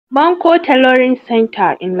Manko Tailoring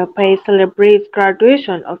Centre in Lapai celebrates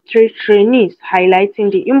graduation of 3 trainees,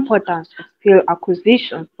 highlighting the importance of skill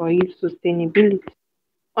acquisition for youth sustainability.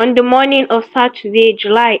 On the morning of Saturday,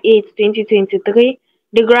 July 8, 2023,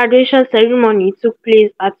 the graduation ceremony took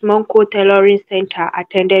place at Manko Tailoring Centre,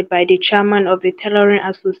 attended by the chairman of the Tailoring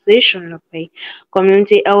Association Lapai,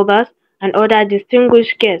 community elders, and other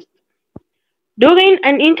distinguished guests. During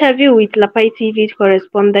an interview with Lapai TV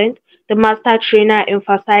correspondent, the master trainer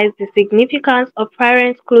emphasized the significance of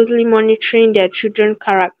parents closely monitoring their children's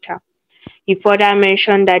character. He further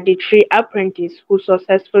mentioned that the 3 apprentices who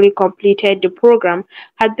successfully completed the program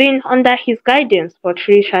had been under his guidance for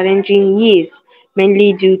 3 challenging years,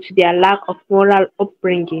 mainly due to their lack of moral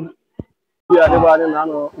upbringing. The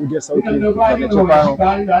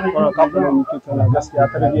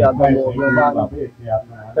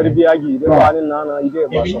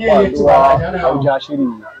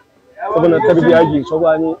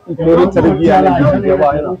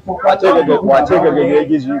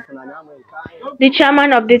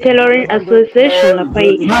chairman of the Tailoring Association,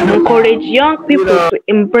 Lapai, encouraged young people to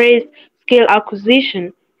embrace skill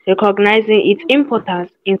acquisition, recognizing its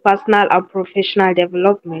importance in personal and professional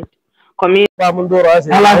development.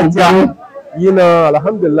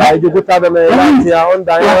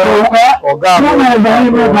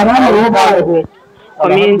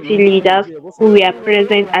 Community leaders who were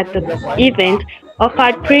present at the event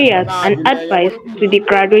offered prayers and advice to the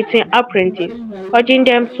graduating apprentices, urging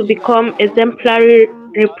them to become exemplary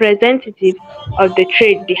representatives of the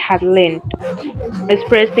trade they had learned.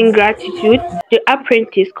 Expressing gratitude, the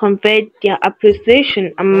apprentices conveyed their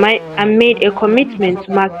appreciation and made a commitment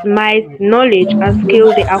to maximize the knowledge and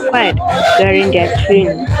skill they acquired during their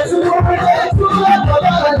training.